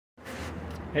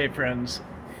Hey friends.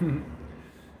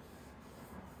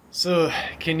 So,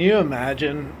 can you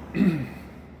imagine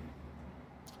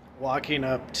walking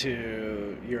up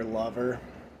to your lover,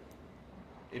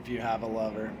 if you have a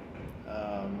lover?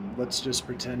 Let's just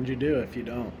pretend you do if you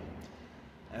don't.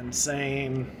 And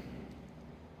saying,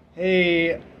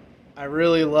 hey, I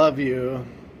really love you,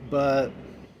 but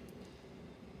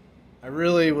I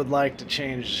really would like to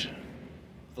change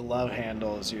the love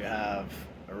handles you have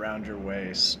around your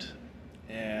waist.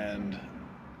 And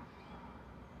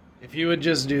if you would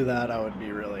just do that, I would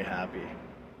be really happy.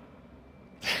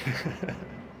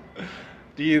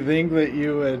 Do you think that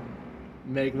you would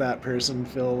make that person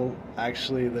feel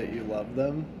actually that you love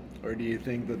them? Or do you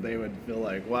think that they would feel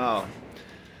like, wow,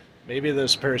 maybe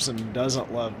this person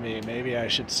doesn't love me. Maybe I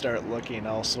should start looking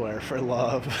elsewhere for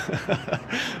love,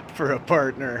 for a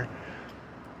partner?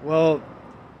 Well,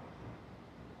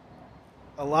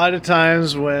 a lot of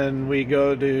times when we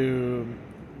go to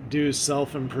do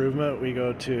self improvement, we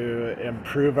go to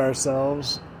improve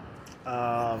ourselves.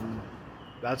 Um,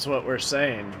 that's what we're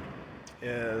saying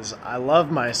is I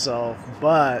love myself,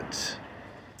 but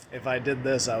if I did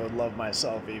this, I would love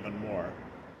myself even more.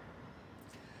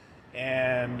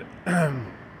 And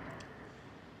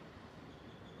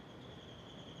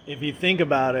if you think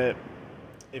about it,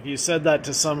 if you said that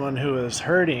to someone who is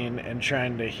hurting and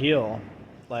trying to heal,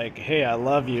 like, hey, I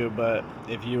love you, but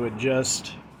if you would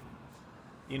just,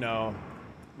 you know,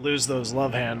 lose those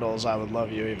love handles, I would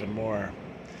love you even more.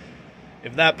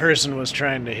 If that person was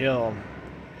trying to heal,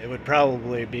 it would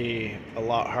probably be a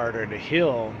lot harder to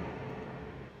heal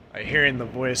by hearing the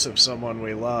voice of someone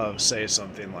we love say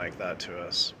something like that to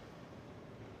us.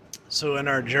 So in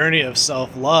our journey of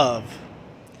self-love,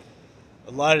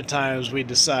 a lot of times we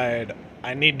decide,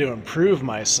 I need to improve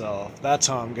myself. That's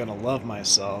how I'm going to love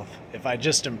myself. If I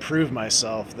just improve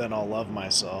myself, then I'll love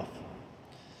myself.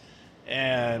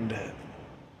 And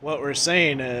what we're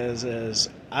saying is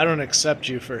I don't accept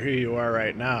you for who you are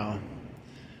right now,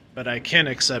 but I can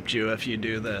accept you if you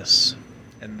do this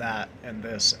and that and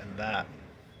this and that.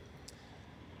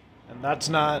 And that's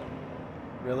not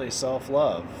really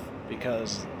self-love,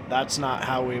 because that's not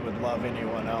how we would love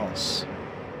anyone else.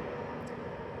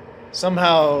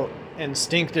 Somehow,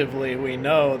 instinctively, we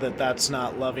know that that's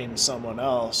not loving someone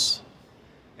else,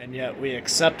 and yet we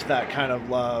accept that kind of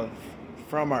love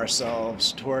from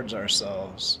ourselves towards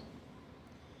ourselves.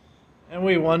 And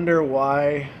we wonder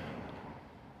why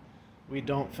we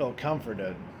don't feel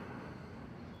comforted.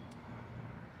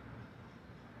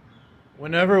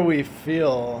 Whenever we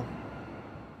feel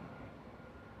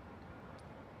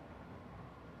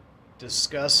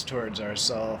disgust towards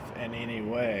ourselves in any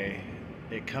way,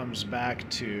 it comes back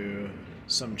to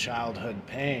some childhood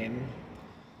pain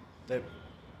that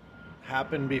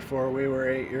happened before we were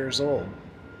 8 years old.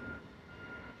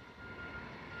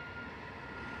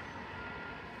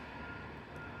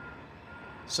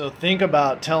 So think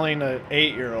about telling an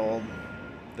 8-year-old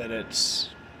that it's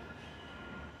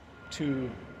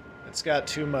got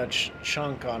too much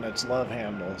chunk on its love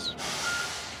handles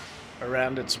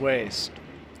around its waist.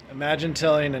 Imagine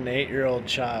telling an 8-year-old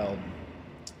child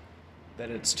that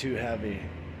it's too heavy.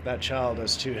 That child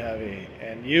is too heavy.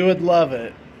 And you would love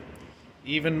it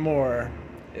even more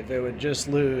if it would just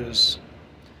lose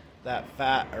that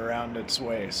fat around its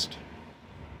waist.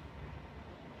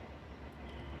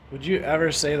 Would you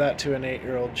ever say that to an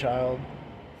 8-year-old child?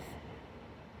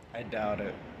 I doubt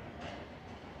it.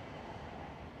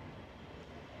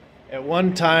 At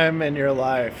one time in your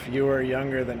life, you were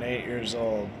younger than 8 years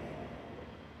old,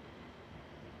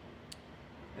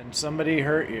 and somebody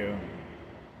hurt you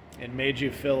and made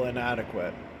you feel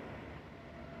inadequate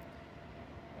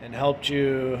and helped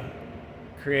you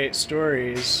create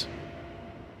stories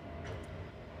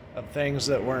of things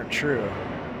that weren't true.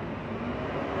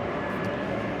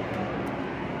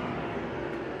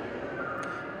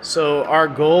 So our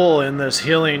goal in this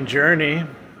healing journey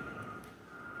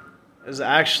is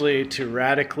actually to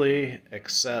radically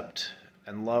accept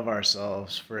and love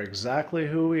ourselves for exactly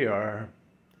who we are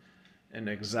and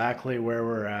exactly where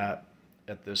we're at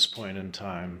this point in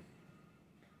time.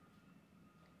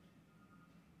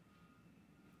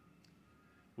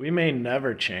 We may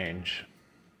never change.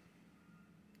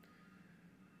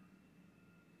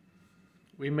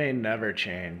 We may never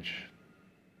change.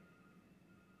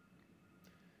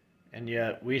 And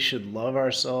yet we should love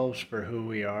ourselves for who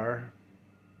we are,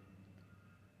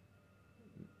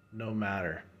 no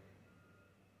matter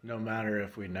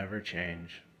if we never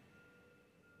change.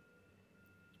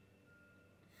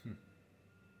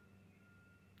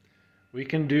 We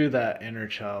can do that inner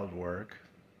child work.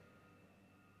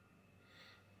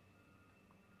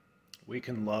 We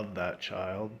can love that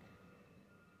child.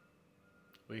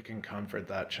 We can comfort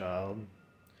that child.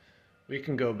 We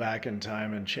can go back in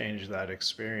time and change that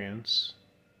experience.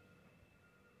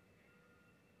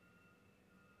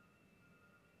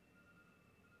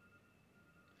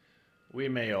 We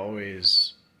may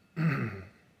always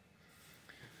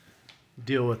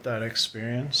deal with that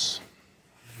experience.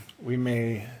 We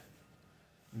may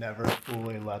never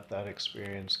fully let that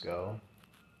experience go.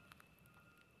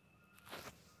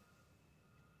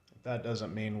 That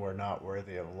doesn't mean we're not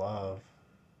worthy of love.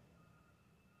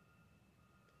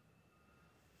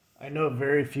 I know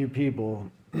very few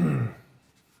people that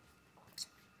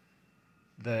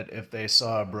if they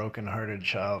saw a broken-hearted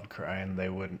child crying, they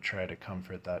wouldn't try to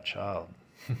comfort that child.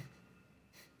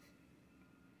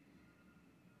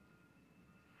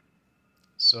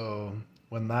 So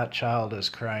when that child is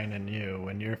crying in you,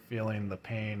 when you're feeling the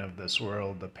pain of this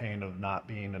world, the pain of not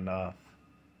being enough,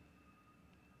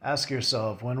 ask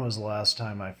yourself, when was the last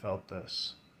time I felt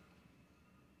this?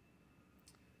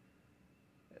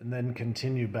 And then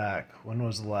continue back. When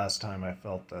was the last time I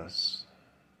felt this?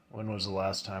 When was the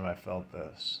last time I felt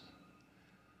this?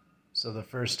 So the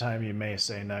first time you may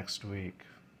say next week.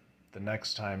 The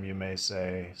next time you may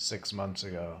say 6 months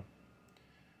ago.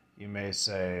 You may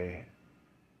say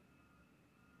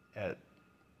at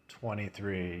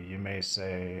 23. You may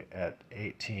say at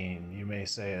 18. You may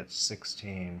say at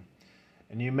 16.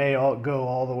 And you may go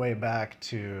all the way back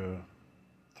to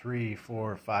 3,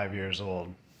 4, 5 years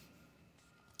old.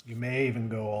 You may even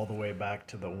go all the way back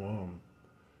to the womb,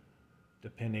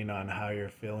 depending on how you're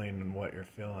feeling and what you're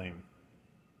feeling.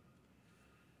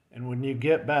 And when you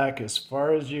get back as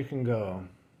far as you can go,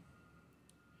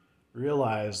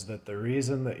 realize that the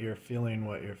reason that you're feeling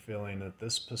what you're feeling at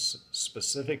this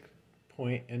specific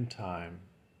point in time,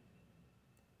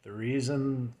 the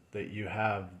reason that you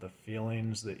have the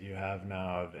feelings that you have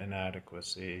now of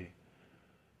inadequacy,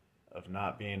 of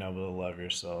not being able to love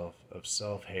yourself, of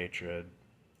self-hatred,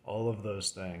 all of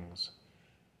those things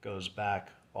goes back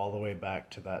all the way back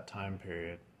to that time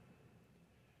period.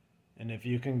 And if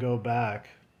you can go back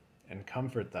and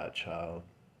comfort that child,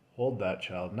 hold that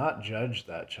child, not judge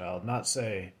that child, not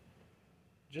say,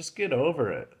 just get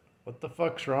over it. What the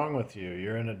fuck's wrong with you?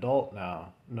 You're an adult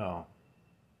now. No.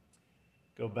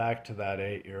 Go back to that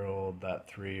 8-year-old, that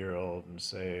 3-year-old and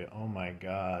say, oh my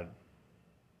God,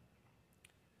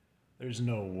 there's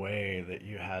no way that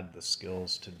you had the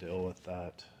skills to deal with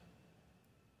that.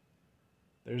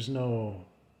 There's no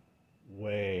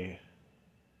way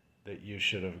that you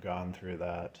should have gone through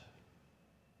that.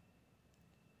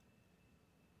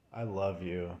 I love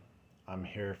you. I'm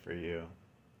here for you.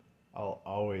 I'll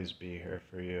always be here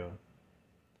for you.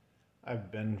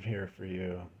 I've been here for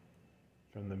you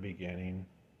from the beginning.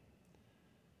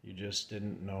 You just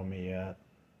didn't know me yet.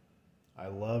 I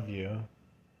love you.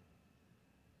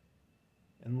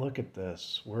 And look at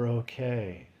this. We're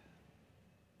okay.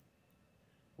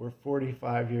 We're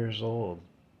 45 years old.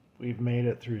 We've made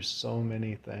it through so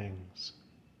many things.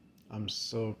 I'm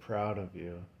so proud of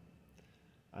you.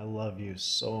 I love you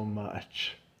so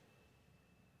much.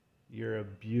 You're a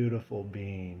beautiful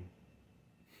being.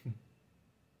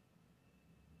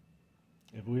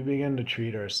 If we begin to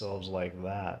treat ourselves like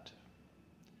that,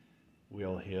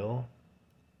 we'll heal,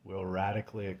 we'll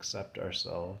radically accept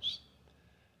ourselves,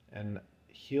 and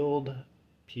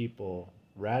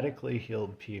radically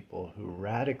healed people who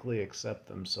radically accept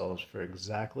themselves for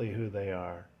exactly who they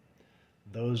are,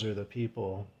 those are the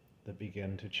people that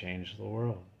begin to change the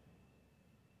world.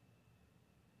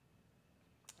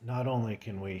 Not only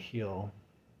can we heal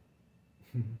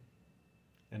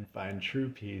and find true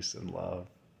peace and love,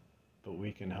 but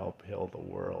we can help heal the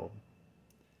world,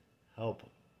 help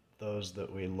those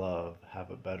that we love have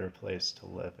a better place to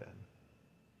live in.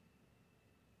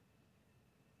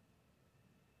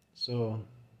 So,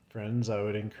 friends, I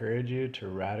would encourage you to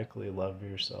radically love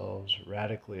yourselves,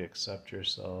 radically accept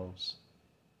yourselves,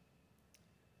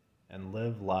 and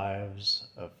live lives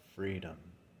of freedom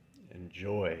and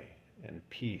joy and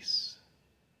peace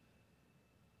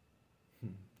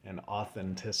and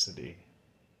authenticity.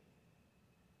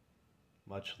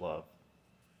 Much love.